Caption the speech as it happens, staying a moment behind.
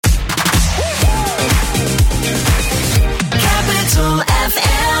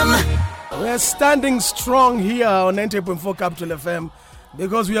We're standing strong here on 90.4 Capital FM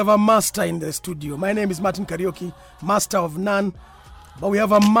because we have a master in the studio. My name is Martin Kariuki, master of none. But we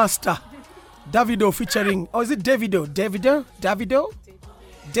have a master, Davido featuring, is it Davido?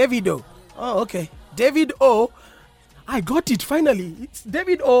 Davido. Oh, okay. David O. I got it finally. It's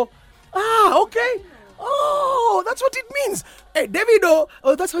David O. Okay. Oh, that's what it means. Hey, Davido.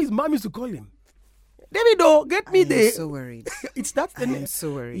 Oh, that's how his mom used to call him. Davido, get me there. I'm so worried. It's that the name. I'm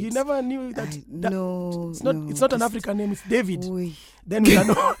so worried. You never knew that. No, it's not an African name. It's David. Oy. Then we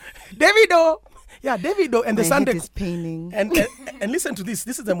know Davido. Yeah, Davido and the My Sunday. head is paining. And listen to this.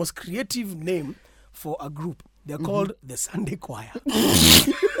 This is the most creative name for a group. They're called the Sunday Choir.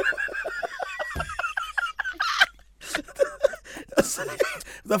 It's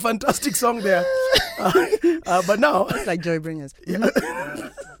a fantastic song there. But now It's like Joy Bringers.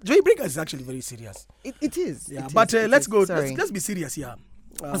 Joy Breaker is actually very serious. It is. Yeah, it but is, let's it go. is. Sorry. Let's be serious here.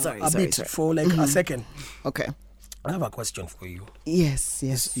 Sorry, For like a second. Okay. I have a question for you. Yes.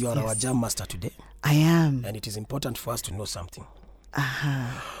 You are our jam master today. I am. And it is important for us to know something.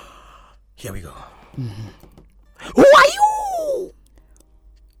 Here we go. Who are you?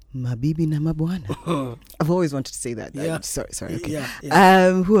 Mabibi na mabwana. I've always wanted to say that. Yeah. Sorry. Okay.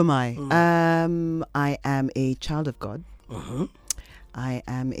 Yeah. Who am I? I am a child of God. I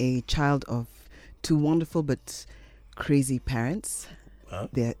am a child of two wonderful but crazy parents.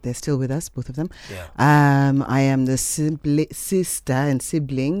 They're still with us, both of them. Yeah. I am the sister and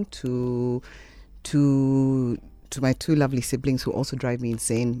sibling to my two lovely siblings who also drive me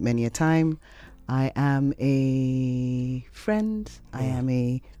insane many a time. I am a friend. I am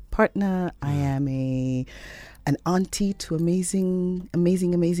a partner. I am an auntie to amazing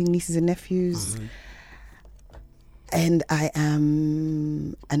nieces and nephews. And I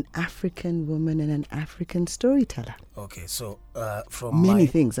am an African woman and an African storyteller. Okay, so from many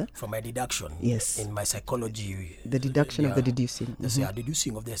things. From my deduction, yes, in my psychology, the deduction of the deducing.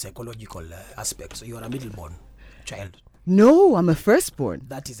 Deducing of the psychological aspect. So you are a middle-born child. No, I'm a firstborn.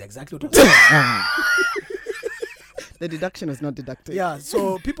 That is exactly what I'm saying. The deduction was not deducted. Yeah,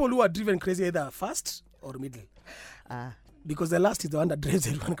 so people who are driven crazy either first or middle. Because the last is the one that drives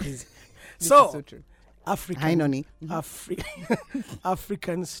everyone crazy. So true. African. Hi, Noni.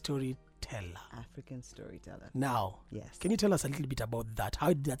 African storyteller. African storyteller. Now, yes. Can you tell us a little bit about that? How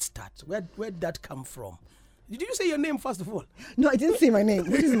did that start? Where did that come from? Did you say your name first of all? No, I didn't say my name.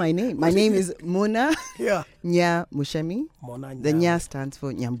 What is my name? My name is Mona Nya Muchemi. Mona Nya. The Nya stands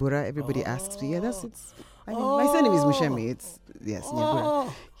for Nyambura. Everybody asks me. Yeah, my surname is Muchemi.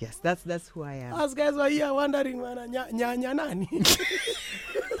 Nyambura. Yes, that's who I am. Us guys were here wondering, Nya nani?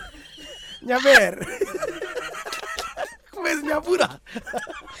 Nyaber. Where's Nyambura?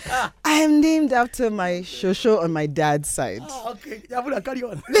 I am named after my shosho on my dad's side. Okay. Nyambura, carry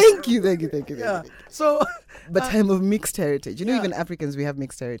on. Thank you. Yeah. So, but I'm of mixed heritage. You know, even Africans, we have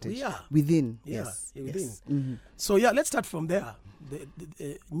mixed heritage. Yeah. Within. Yeah. Yes. Within. Yes. Mm-hmm. So, let's start from there.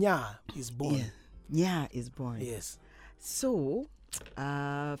 The Nya is born. Yeah. Nya is born. Yes. So,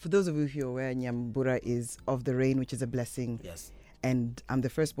 for those of you who are aware, Nyambura is of the rain, which is a blessing. Yes. And I'm the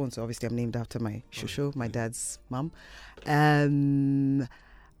firstborn, so obviously I'm named after my shosho, my dad's mom. I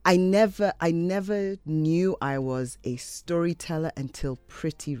never knew I was a storyteller until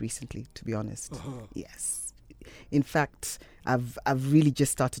pretty recently, to be honest. Yes. In fact, I've really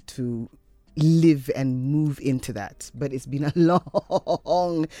just started to live and move into that. But it's been a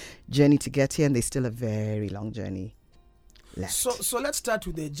long journey to get here, and there's still a very long journey left. So let's start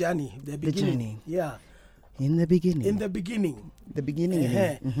with the journey, the beginning. The journey. Yeah. In the beginning. The beginning.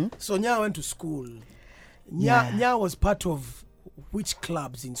 Mm-hmm. So Nya went to school. Nya was part of which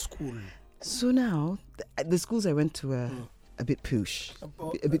clubs in school? So now, the schools I went to were a bit posh.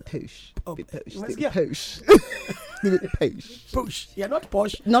 A bit posh. A bit posh. A bit posh. A bit posh. Posh. Yeah, not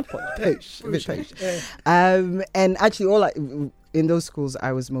posh. Not posh. Posh. A bit posh. And actually, in those schools,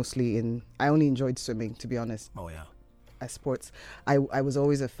 I was mostly I only enjoyed swimming, to be honest. Oh, yeah. As sports. I was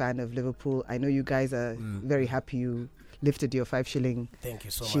always a fan of Liverpool. I know you guys are very happy you lifted your 5 shilling Thank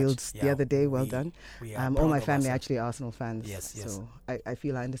you so shields much. the other day. Well done. All my family are actually Arsenal fans. Yes. So I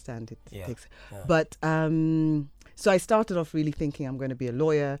feel I understand it. Yeah. But so I started off really thinking I'm going to be a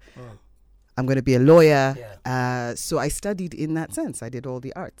lawyer. I'm going to be a lawyer. Yeah. So I studied in that sense. I did all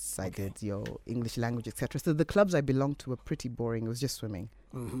the arts. I did your English language, etc. So the clubs I belonged to were pretty boring. It was just swimming,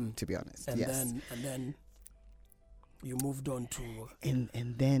 to be honest. And then you moved on to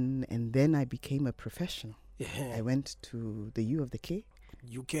and then I became a professional. Yeah. I went to the U of the K.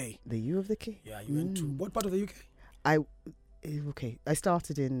 UK. The U of the K. Yeah, you went to what part of the UK? I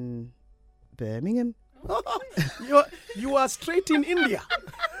started in Birmingham. You are straight in India.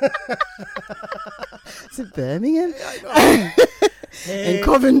 Is it Birmingham? Hey. And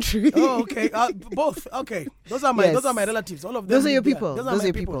Coventry. Oh, okay. Both. Okay. Those are my relatives. All of them. Those are your live there. people. Those Those my are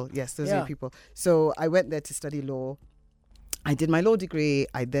your people. Yes, those are your people. So I went there to study law. I did my law degree.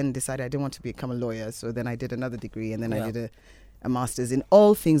 I then decided I didn't want to become a lawyer. So then I did another degree, and then I did a master's in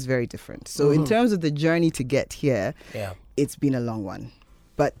all things very different. So in terms of the journey to get here, it's been a long one.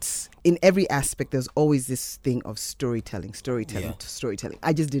 But in every aspect, there's always this thing of storytelling.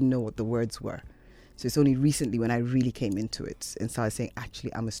 I just didn't know what the words were. So it's only recently when I really came into it and started saying,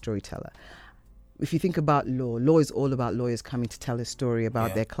 actually, I'm a storyteller. If you think about law is all about lawyers coming to tell a story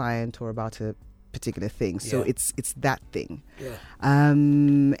about their client or about a particular thing. So it's that thing. Yeah.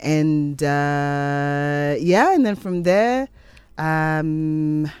 And then from there,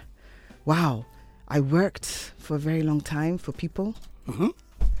 wow, I worked for a very long time for people. Mm-hmm.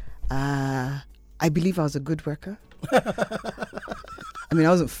 I believe I was a good worker. I mean, I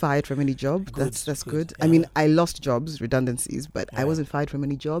wasn't fired from any job. That's good. Yeah. I mean, I lost jobs, redundancies, but I wasn't fired from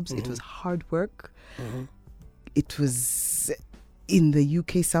any jobs. Mm-hmm. It was hard work. Mm-hmm. It was in the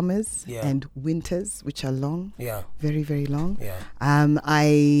UK summers and winters, which are long. Yeah. Very, very long. Yeah.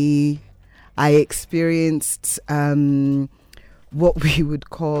 I experienced what we would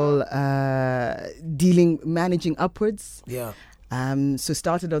call managing upwards. Yeah. So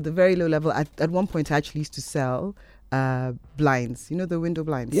started at the very low level. At one point, I actually used to sell blinds. You know the window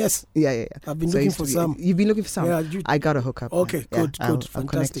blinds? Yes. Yeah. I've been looking for some. You've been looking for some? Yeah. I got a hookup. Okay, good. I'll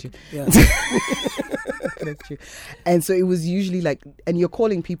Fantastic. Yeah. Connect you. And so it was usually like, and you're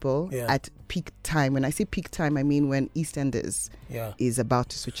calling people at peak time. When I say peak time, I mean when EastEnders is about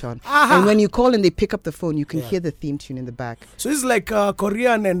to switch on. Aha. And when you call and they pick up the phone, you can hear the theme tune in the back. So it's like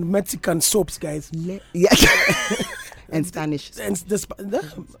Korean and Mexican soaps, guys. Yeah. And Spanish. And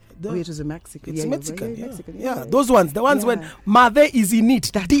it was a Mexican. It's Mexican. Mexican. Yeah, those ones. The ones when mother is in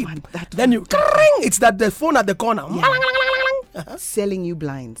it. That deep. Then you it's that the phone at the corner. Selling you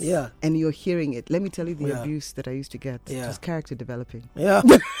blinds. Yeah. And you're hearing it. Let me tell you the abuse that I used to get. Yeah. It was character developing. Yeah.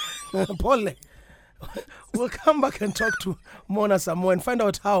 Paul. We'll come back and talk to Mona some more and find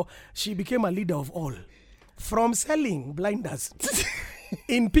out how she became a leader of all. From selling blinders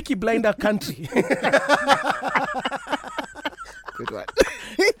in Peaky Blinder country. Good one.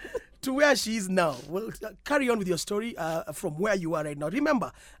 To where she is now. Well, carry on with your story from where you are right now.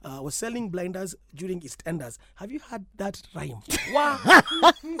 Remember, was selling blinders during EastEnders. Have you had that rhyme? Wow.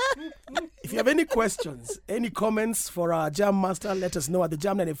 If you have any questions, any comments for our Jam Master, let us know at the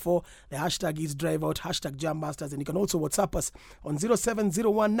Jam 94. The hashtag is DriveOut, hashtag Jam Masters. And you can also WhatsApp us on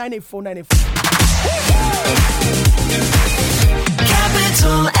 0701 984 984.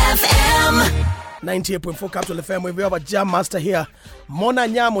 Capital FM. 98.4 Capital FM. We have a Jam Master here. Nya Mona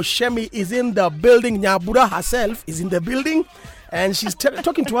Muchemi is in the building. Nyabura herself is in the building. And she's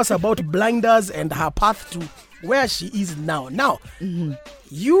talking to us about blinders and her path to where she is now. Now,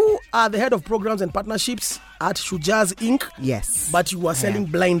 you are the head of programs and partnerships at Shujaz Inc. Yes. But you are selling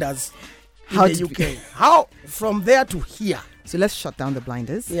blinders in the UK. How from there to here? So let's shut down the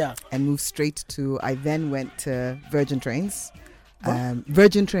blinders and move straight to, I then went to Virgin Trains.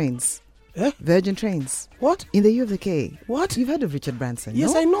 Virgin Trains. Eh? Virgin Trains. What? In the U of the K. What? You've heard of Richard Branson?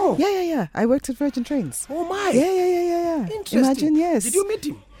 Yes, no? I know. Yeah. I worked at Virgin Trains. Oh my. Yeah. Interesting. Imagine, yes. Did you meet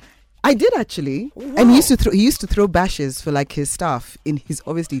him? I did actually. Oh, wow. And he used to throw bashes for like his staff in his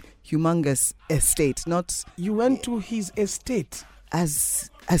obviously humongous estate. Not you went to his estate as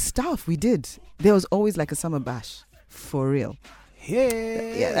staff. We did. There was always like a summer bash for real.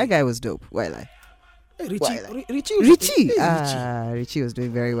 Hey. Yeah, that guy was dope. Richie was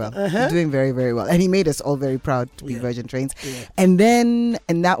doing very well. Doing very, very well. And he made us all very proud to be Virgin Trains. Yeah. And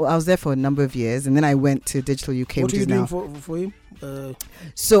I was there for a number of years. And then I went to Digital UK, what which is now. What were you doing for him?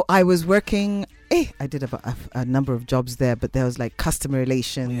 So I was working. I did a number of jobs there, but there was like customer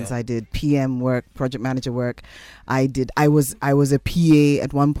relations. Yeah. I did PM work, project manager work. I was a PA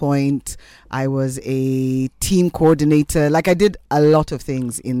at one point. I was a team coordinator. Like I did a lot of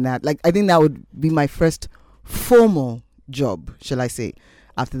things in that. Like I think that would be my first formal job, shall I say?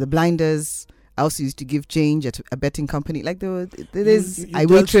 After the blinders, I also used to give change at a betting company. Like I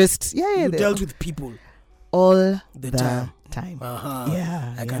waitressed. You dealt with people all the time.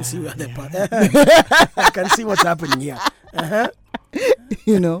 Yeah, I can see where I can see what's happening here.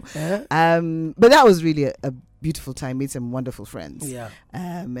 You know, but that was really a beautiful time. Made some wonderful friends. Yeah,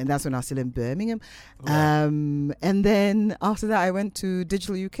 and that's when I was still in Birmingham. Yeah. And then after that, I went to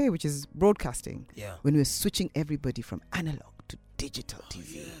Digital UK, which is broadcasting. Yeah, when we were switching everybody from analog to digital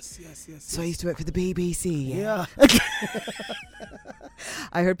TV. Yes. So I used to work for the BBC. Yeah.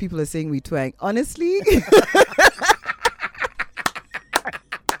 I heard people are saying we twang. Honestly,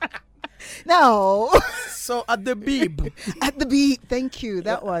 no. So at the Beeb. At the beat. Thank you.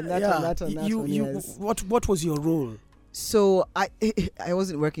 That one. That one. Yes. What was your role? So I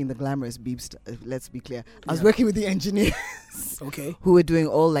wasn't working the glamorous beeps. Let's be clear. I was working with the engineers. Okay. Who were doing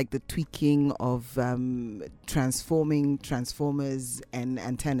all like the tweaking of transforming transformers and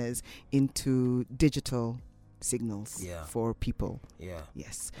antennas into digital signals for people. Yeah.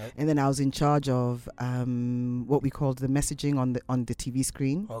 Yes. Right. And then I was in charge of what we called the messaging on the TV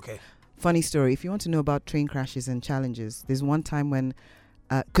screen. Okay. Funny story. If you want to know about train crashes and challenges, there's one time when,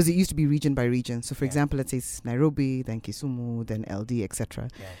 because it used to be region by region. So, for example, let's say it's Nairobi, then Kisumu, then LD, etc.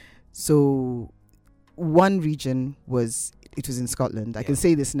 Yeah. So, one region was in Scotland. I can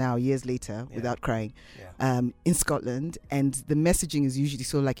say this now, years later, without crying. Yeah. In Scotland, and the messaging is usually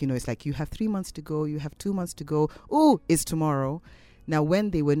so like, it's like you have 3 months to go, you have 2 months to go. Oh, it's tomorrow. Now, when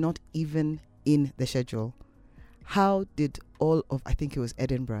they were not even in the schedule, how did all of, I think it was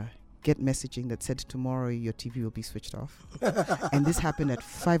Edinburgh, get messaging that said tomorrow your TV will be switched off? And this happened at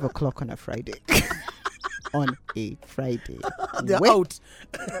 5 o'clock on a Friday. On a Friday. They're out.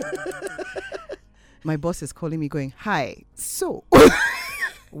 My boss is calling me going, hi, so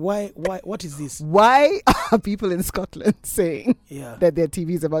why what is this? Why are people in Scotland saying that their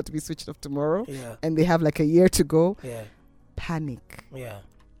TV is about to be switched off tomorrow and they have like a year to go? Yeah. Panic. Yeah.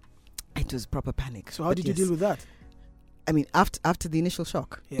 It was proper panic. So how did you deal with that? I mean, after the initial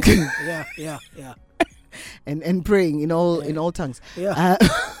shock. Yeah. And praying in all tongues. Yeah.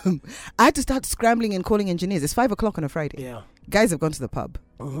 I had to start scrambling and calling engineers. It's 5 o'clock on a Friday. Yeah. Guys have gone to the pub.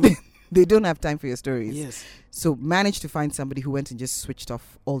 They don't have time for your stories. Yes. So managed to find somebody who went and just switched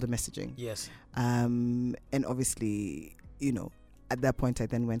off all the messaging. Yes. And obviously, at that point I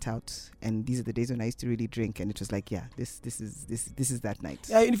then went out, and these are the days when I used to really drink, and it was like, this is that night.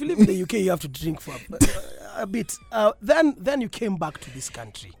 Yeah, if you live in the UK, you have to drink for a bit. Then you came back to this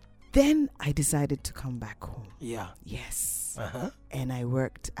country. Then I decided to come back home. Yeah. Yes. And I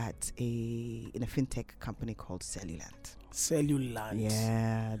worked in a fintech company called Cellulant.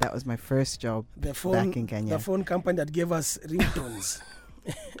 Yeah, that was my first job back in Kenya. The phone company that gave us ringtones.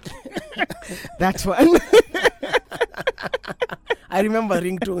 That one. I remember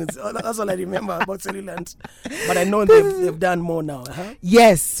ringtones. That's all I remember about Cellulant. But I know they've done more now.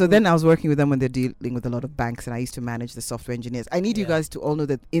 Yes. So then I was working with them when they're dealing with a lot of banks, and I used to manage the software engineers. I need you guys to all know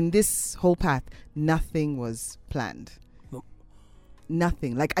that in this whole path, nothing was planned. No.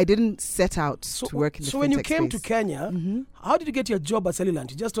 Nothing. Like, I didn't set out to work in the fintech space. So when you came to Kenya, how did you get your job at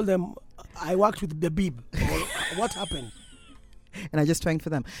Cellulant? You just told them, I worked with the Beeb. Or what happened? And I just twanged for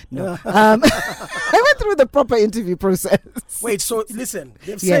them. No. I went through the proper interview process. Wait, so listen,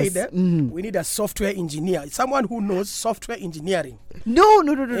 they've said that we need a software engineer, someone who knows software engineering. No.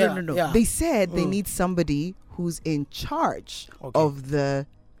 Yeah. They said they need somebody who's in charge of the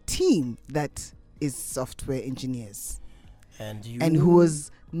team that is software engineers. And who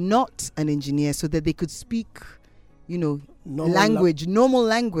was not an engineer, so that they could speak, normal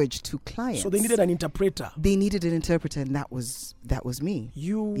language to clients. So they needed an interpreter. And that was me.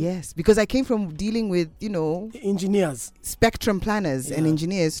 Yes, because I came from dealing with, engineers, spectrum planners and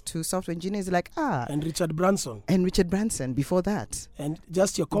engineers to software engineers and Richard Branson before that. And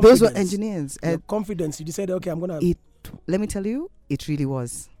just your confidence. Those were engineers. Your confidence. You decided, okay, I'm going to... Let me tell you, it really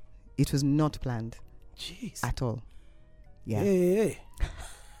was. It was not planned. Jeez. At all. Yeah. Hey.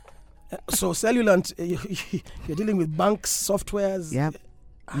 So Cellulant, you're dealing with banks, softwares. Yep.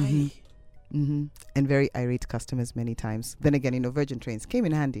 And very irate customers many times. Then again, Virgin Trains came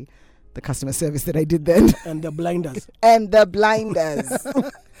in handy. The customer service that I did then. And the blinders. Blinders.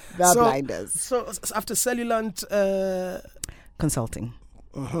 So after Cellulant... Consulting.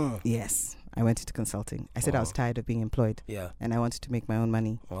 Yes. I went into consulting. I said I was tired of being employed. Yeah. And I wanted to make my own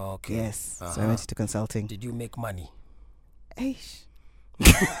money. Okay. Yes. So I went into consulting. Did you make money? Eish.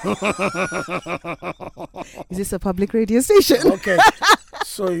 Is this a public radio station? Okay.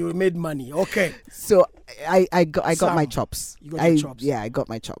 So you made money. Okay. So I got my chops. You got your chops. Yeah, I got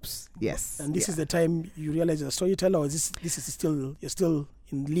my chops. Yes. And this is the time you realize you're a storyteller, or this is still, you're still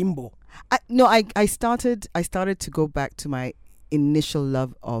in limbo? I started to go back to my initial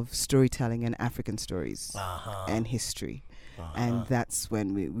love of storytelling and African stories and history. And that's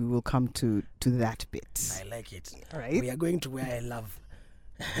when we will come to that bit. I like it. All right. We are going to where I love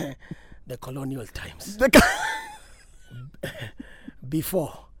the colonial times.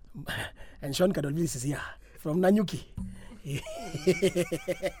 Before. And Sean Kadolvis is here from Nanyuki. Anyway,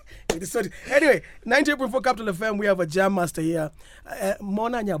 98.4 Capital FM, we have a jam master here.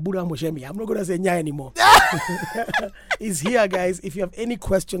 Mona Muchemi. I'm not going to say Nya anymore. Is here, guys. If you have any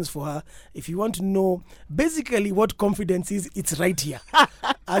questions for her, if you want to know basically what confidence is, it's right here.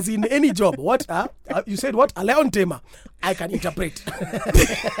 As in any job. What? You said what? Aleon Tema. I can interpret.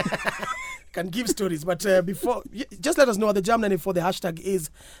 Can give stories. But before, just let us know the Jam 94. The hashtag is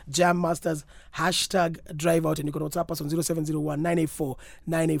Jam Masters. Hashtag Drive Out. And you can WhatsApp us on 0701 984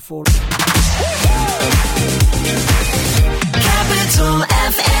 984. Capital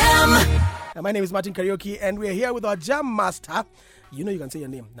FM. My name is Martin Kariuki, and we're here with our Jam Master. You know you can say your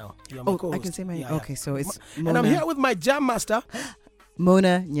name now. You're my co-host. I can say my name. Okay, so it's Mona. And I'm here with my Jam Master.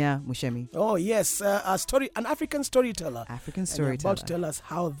 Mona Nya Muchemi. Oh yes, an African storyteller. African storyteller. About to tell us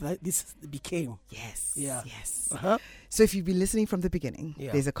how this became. Yes. Yeah. Yes. So if you've been listening from the beginning,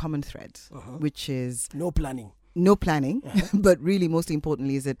 there's a common thread, which is no planning. But really, most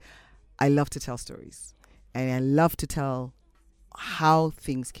importantly, is that I love to tell stories, and I love to tell how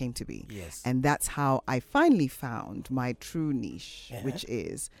things came to be. Yes. And that's how I finally found my true niche, which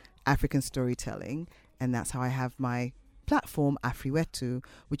is African storytelling, and that's how I have my platform Afriwetu,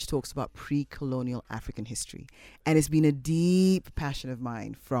 which talks about pre-colonial African history. And it's been a deep passion of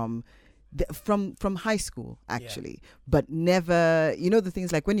mine from high school, actually, but never, the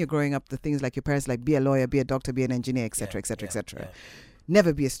things like when you're growing up, the things like your parents like be a lawyer, be a doctor, be an engineer, etc., etc., etc.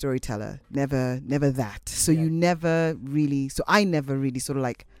 Never be a storyteller, never that. So I never really sort of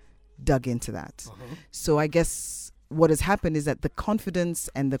like dug into that. So I guess what has happened is that the confidence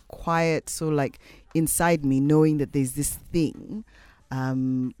and the quiet sort of like inside me, knowing that there's this thing,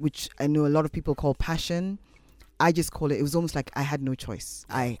 which I know a lot of people call passion, I just call it was almost like I had no choice.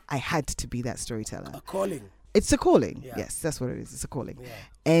 I had to be that storyteller. A calling. It's a calling. Yes, that's what it is. It's a calling.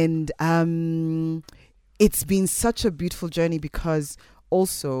 And it's been such a beautiful journey because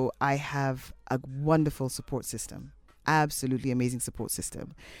also I have a wonderful support system. Absolutely amazing support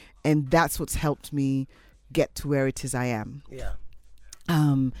system. And that's what's helped me get to where it is I am.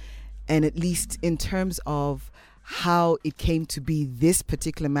 And at least in terms of how it came to be, this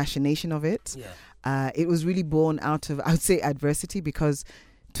particular machination of it, it was really born out of, I would say, adversity, because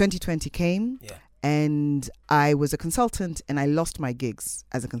 2020 came and I was a consultant and I lost my gigs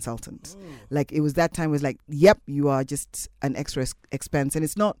as a consultant. Like it was that time, it was like, yep, you are just an extra expense. And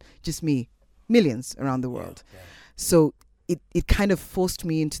it's not just me, millions around the world. So it kind of forced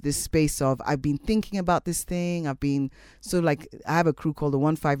me into this space of, I've been thinking about this thing. I've been I have a crew called the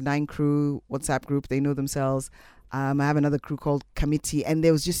 159 crew WhatsApp group. They know themselves. I have another crew called Committee. And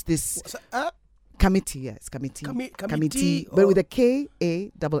there was just this committee. Yes, Committee. Committee. But with a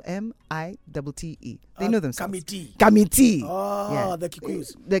Kammite. They know themselves. Committee. Oh, the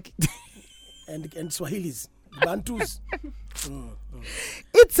Kikuyus. And Swahilis. Bantus.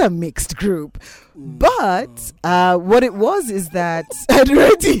 It's a mixed group, but what it was is that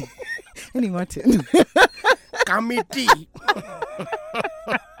ready. Any Martin committee.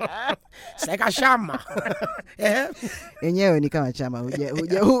 It's like a shama.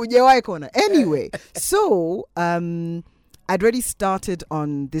 Anyway, so I'd already started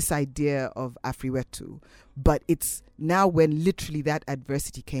on this idea of Afriwetu, but it's now when literally that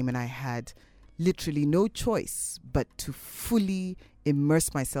adversity came and I had literally no choice but to fully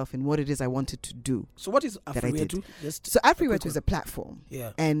immerse myself in what it is I wanted to do. So what is Afriwetu? So Afriwetu is a platform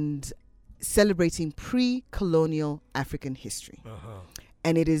and celebrating pre-colonial African history.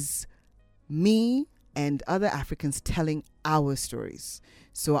 And it is me and other Africans telling our stories.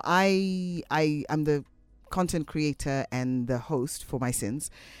 So I am the content creator and the host for My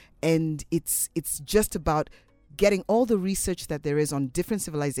Sins. And it's just about getting all the research that there is on different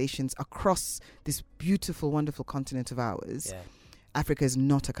civilizations across this beautiful, wonderful continent of ours. Africa is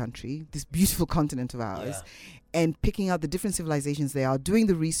not a country, this beautiful continent of ours. And picking out the different civilizations they are, doing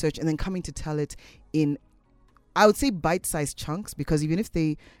the research, and then coming to tell it in, I would say, bite-sized chunks, because even if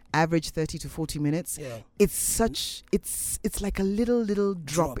they average 30 to 40 minutes, it's like a little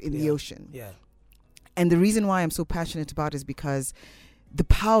drop in the ocean. And the reason why I'm so passionate about it is because the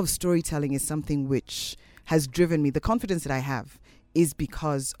power of storytelling is something which has driven me. The confidence that I have is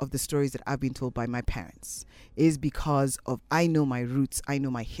because of the stories that I've been told by my parents, is because of, I know my roots, I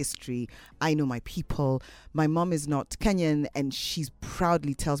know my history, I know my people. My mom is not Kenyan and she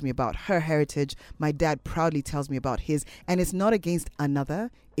proudly tells me about her heritage. My dad proudly tells me about his, and it's not against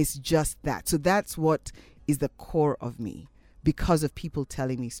another, it's just that. So that's what is the core of me, because of people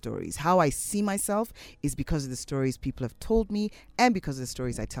telling me stories. How I see myself is because of the stories people have told me and because of the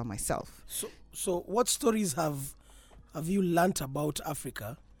stories I tell myself. So what stories have you learnt about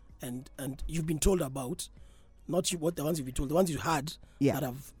Africa and you've been told about Not you, what the ones you've been told, the ones you had Yeah. that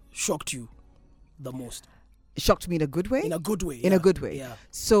have shocked you the most. Shocked me in a good way? In a good way. In a good way. Yeah.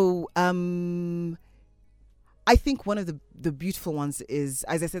 So I think one of the beautiful ones is,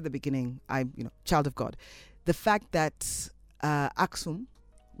 as I said at the beginning, I'm child of God. The fact that Aksum,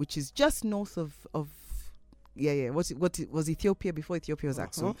 which is just north of was Ethiopia before Ethiopia was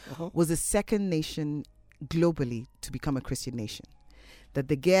Aksum, was the second nation globally to become a Christian nation. That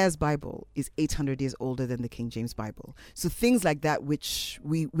the Ge'ez Bible is 800 years older than the King James Bible. So things like that, which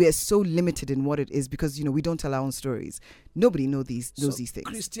we are so limited in what it is because, we don't tell our own stories. Nobody knows these things.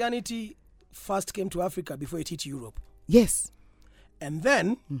 Christianity first came to Africa before it hit Europe. Yes. And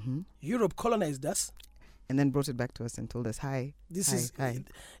then Europe colonized us. And then brought it back to us and told us, hi.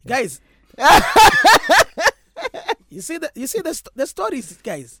 Guys. You see the stories,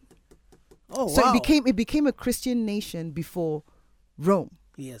 guys. Oh, so wow. it became a Christian nation before Rome.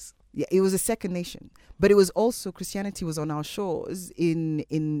 Yes. Yeah, it was a second nation. But it was also, Christianity was on our shores in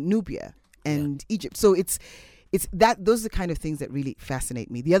Nubia and Egypt. So it's those are the kind of things that really fascinate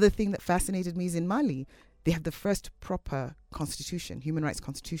me. The other thing that fascinated me is in Mali, they have the first proper constitution, human rights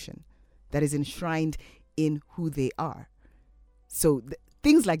constitution, that is enshrined in who they are. So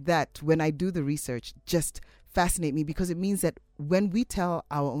things like that, when I do the research, just fascinate me because it means that when we tell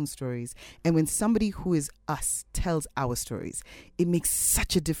our own stories and when somebody who is us tells our stories, it makes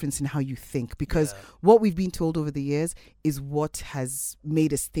such a difference in how you think because what we've been told over the years is what has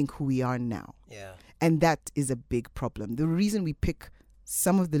made us think who we are now. Yeah. And that is a big problem. The reason we pick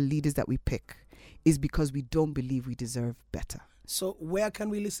some of the leaders that we pick is because we don't believe we deserve better. So where can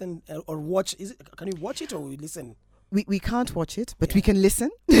we listen or watch? Can you watch it or we listen? We can't watch it, but we can listen.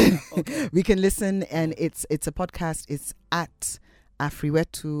 Okay. We can listen, and it's a podcast. It's at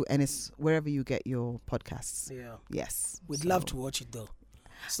Afriwetu, and it's wherever you get your podcasts. Yeah. Yes. We'd love to watch it though,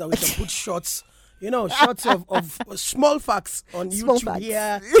 so we can put shots. Shots of small facts on YouTube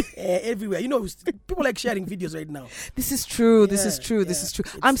here, everywhere. People like sharing videos right now. This is true. This is Yeah, true. This is true.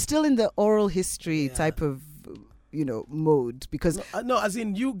 I'm still in the oral history type of mode because no, as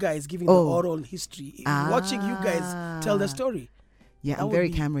in you guys giving the oral history, watching you guys tell the story. Yeah, I'm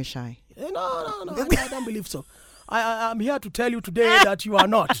very camera shy. No, I don't believe so. I'm here to tell you today that you are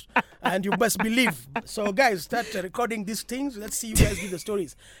not, and you must believe. So, guys, start recording these things. Let's see you guys give the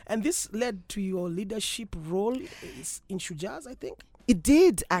stories. And this led to your leadership role in Shujaz, I think. It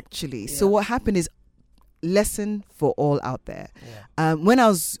did actually. Yeah. So what happened is, lesson for all out there. Yeah. When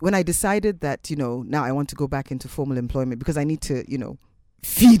I decided that now I want to go back into formal employment because I need to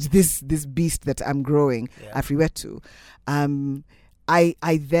feed this beast that I'm growing, Afriwetu.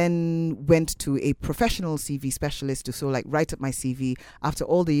 I then went to a professional CV specialist to write up my CV. After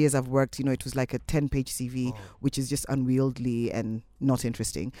all the years I've worked, it was like a 10-page CV, which is just unwieldy and not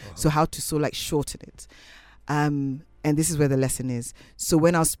interesting. So how to shorten it. And this is where the lesson is. So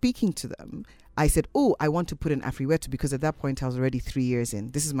when I was speaking to them, I said, I want to put in Afriwetu because at that point I was already 3 years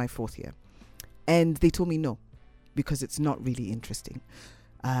in. This is my 4th year. And they told me no, because it's not really interesting.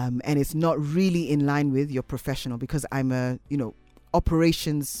 And it's not really in line with your professional because I'm a,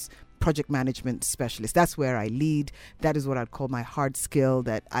 operations project management specialist. That's where I lead. That is what I'd call my hard skill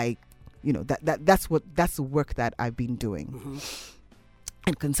that that's the work that I've been doing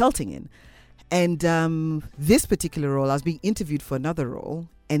and consulting in. And this particular role, I was being interviewed for another role.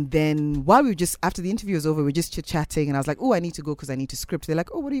 And then after the interview was over, we were just chit-chatting. And I was like, I need to go because I need to script. They're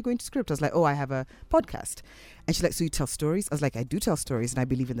like, what are you going to script? I was like, I have a podcast. And she's like, so you tell stories? I was like, I do tell stories. And I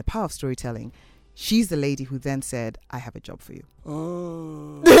believe in the power of storytelling. She's the lady who then said, I have a job for you.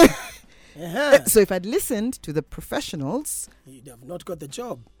 Oh. So if I'd listened to the professionals, you'd have not got the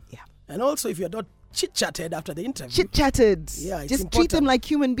job. Yeah. And also, if you're not chit-chatted after the interview. Chit-chatted. Yeah, just important. Treat them like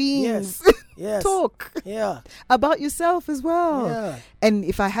human beings. Yes. Talk. Yeah. About yourself as well. Yeah. And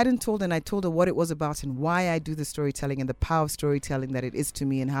if I hadn't told and I told her what it was about and why I do the storytelling and the power of storytelling that it is to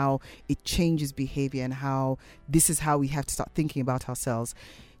me and how it changes behavior and how this is how we have to start thinking about ourselves,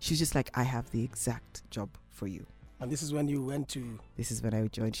 she's just like, I have the exact job for you. And this is when you went to... This is when I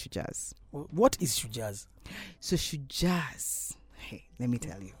joined Shujaz. What is Shujaz? So Shujaz, hey, let me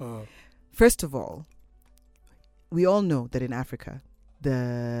tell you. First of all, we all know that in Africa,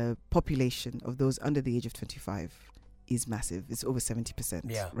 the population of those under the age of 25 is massive. It's over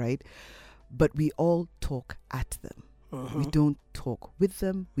 70%, right? But we all talk at them. We don't talk with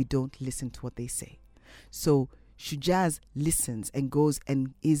them. We don't listen to what they say. So Shujaz listens and goes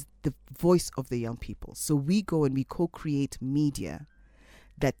and is the voice of the young people. So we go and we co-create media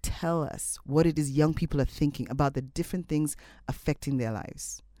that tell us what it is young people are thinking about the different things affecting their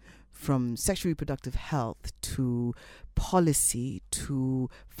lives. from sexual reproductive health to policy to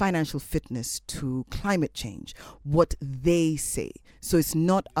financial fitness to climate change, what they say. So it's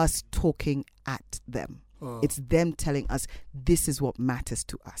not us talking at them. It's them telling us this is what matters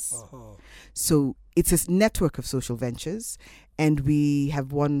to us. So it's a network of social ventures, and we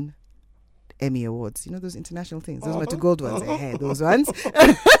have won Emmy Awards. You know those international things? Those are the gold ones. Those ones.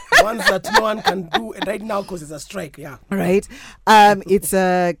 Ones that no one can do right now because it's a strike. Yeah. Right. It's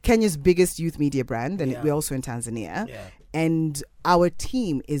Kenya's biggest youth media brand, and we're also in Tanzania. Yeah. And our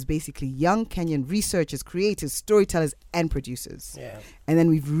team is basically young Kenyan researchers, creators, storytellers, and producers. Yeah. And then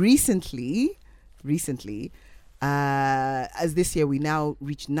we've recently, as this year, we now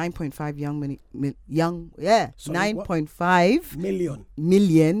reached 9.5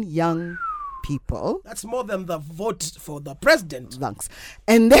 million young people. That's more than the vote for the president. Thanks.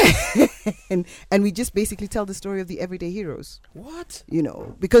 And then and we just basically tell the story of the everyday heroes. What? You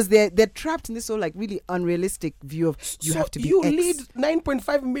know, because they're trapped in this whole like really unrealistic view of you have to be you X. lead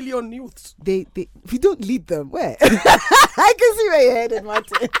 9.5 million youths. We don't lead them. Where? I can see where you're headed,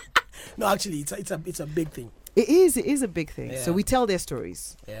 Martin. No, actually, it's a big thing. It is a big thing. Yeah. So we tell their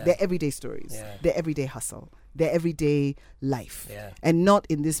stories, their everyday stories, their everyday hustle, their everyday life, and not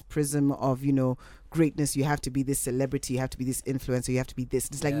in this prism of, you know, greatness. You have to be this celebrity, you have to be this influencer, you have to be this.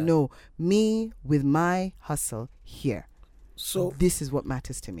 It's like, no, me with my hustle here. So this is what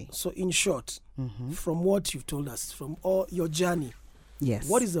matters to me. So in short, from what you've told us, from all your journey, yes,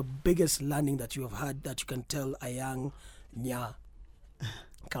 what is the biggest learning that you have had that you can tell a young Nya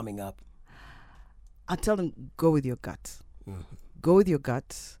coming up? I tell them, go with your gut. Go with your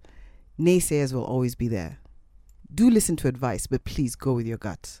gut. Naysayers will always be there. Do listen to advice, but please go with your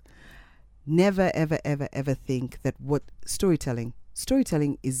gut. Never, ever, ever, ever think that what storytelling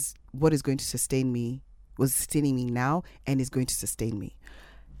is what is going to sustain me, was sustaining me now, and is going to sustain me.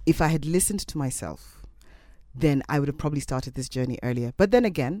 If I had listened to myself, then I would have probably started this journey earlier. But then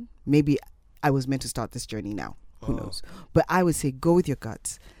again, maybe I was meant to start this journey now. Who knows? But I would say, go with your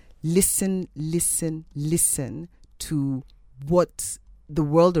gut. Listen to what the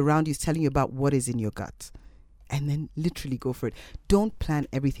world around you is telling you about what is in your gut. And then literally go for it. Don't plan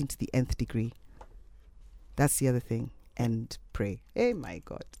everything to the nth degree. That's the other thing. And pray. Hey, my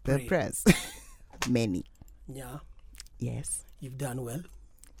God. The prayers. Many. Yeah. Yes. You've done well.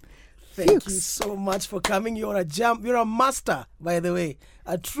 Thank you so much for coming. You're a master, by the way.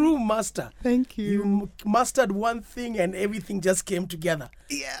 A true master. Thank you. You mastered one thing and everything just came together.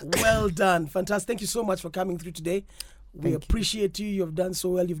 Yeah. Well done. Fantastic. Thank you so much for coming through today. We appreciate you. You've done so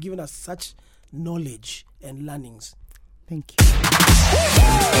well. You've given us such knowledge and learnings. Thank you.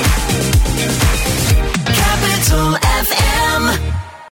 Capital FM.